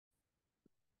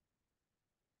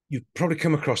You've probably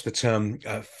come across the term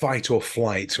fight or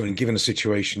flight. So, when given a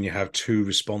situation, you have two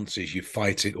responses: you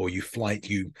fight it or you flight,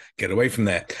 you get away from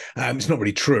there. It's not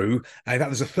really true. In fact,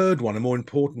 there's a third one, a more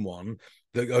important one,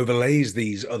 that overlays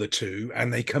these other two,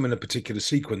 and they come in a particular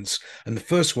sequence. And the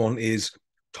first one is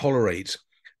tolerate.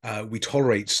 We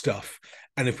tolerate stuff.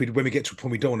 And if we, when we get to a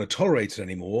point we don't want to tolerate it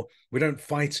anymore, we don't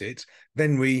fight it,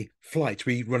 then we flight,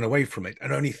 we run away from it.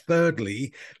 And only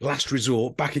thirdly, last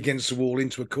resort, back against the wall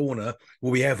into a corner,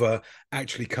 will we ever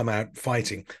actually come out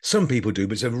fighting. Some people do,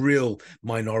 but it's a real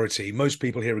minority. Most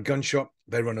people hear a gunshot,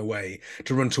 they run away.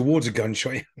 To run towards a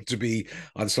gunshot, you have to be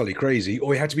either slightly crazy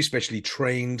or you have to be specially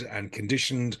trained and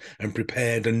conditioned and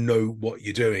prepared and know what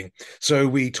you're doing. So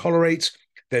we tolerate,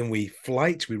 then we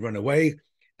flight, we run away,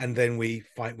 and then we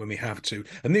fight when we have to.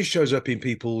 And this shows up in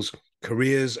people's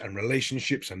careers and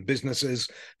relationships and businesses,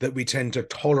 that we tend to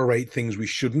tolerate things we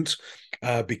shouldn't,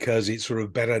 because it's sort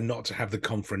of better not to have the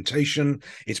confrontation.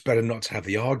 It's better not to have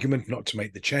the argument, not to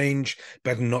make the change,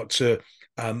 better not to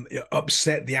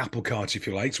upset the apple cart, if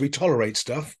you like. So we tolerate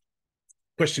stuff.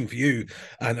 Question for you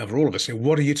and for all of us: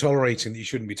 what are you tolerating that you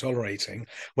shouldn't be tolerating?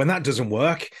 When that doesn't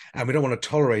work and we don't want to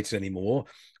tolerate it anymore,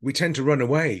 we tend to run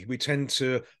away. We tend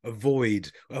to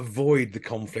avoid the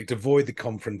conflict, avoid the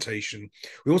confrontation.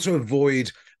 We also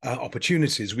avoid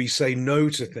opportunities. We say no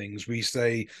to things. We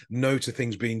say no to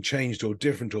things being changed or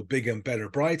different or bigger and better,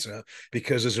 brighter,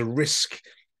 because there's a risk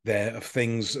there of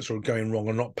things sort of going wrong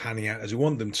or not panning out as we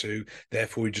want them to.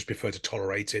 Therefore, we just prefer to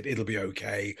tolerate it. It'll be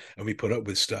okay, and we put up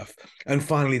with stuff. And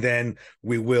finally, then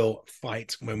we will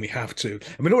fight when we have to.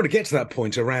 And we don't want to get to that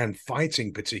point around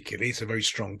fighting, particularly. It's a very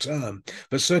strong term,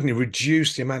 but certainly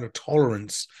reduce the amount of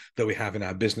tolerance that we have in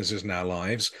our businesses and our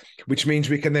lives, which means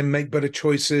we can then make better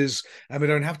choices, and we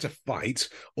don't have to fight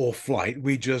or flight.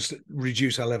 We just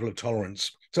reduce our level of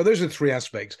tolerance. So those are the three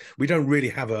aspects. We don't really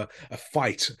have a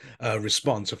fight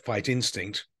response, a fight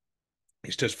instinct.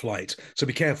 It's just flight. So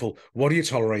be careful. What are you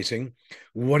tolerating?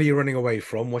 What are you running away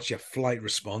from? What's your flight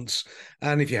response?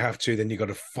 And if you have to, then you've got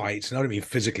to fight. And I don't mean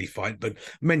physically fight, but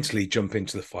mentally jump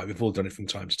into the fight. We've all done it from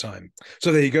time to time.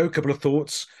 So there you go. A couple of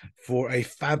thoughts for a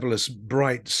fabulous,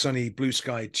 bright, sunny, blue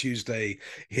sky Tuesday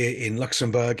here in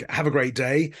Luxembourg. Have a great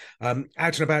day. Out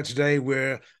and about today,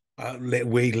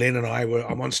 Lynn and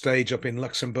I'm on stage up in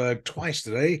Luxembourg twice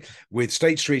today, with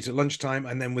State Street at lunchtime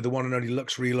and then with the one and only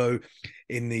Lux Relo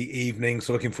in the evening.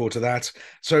 So looking forward to that.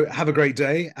 So have a great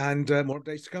day, and more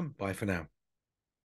days to come. Bye for now.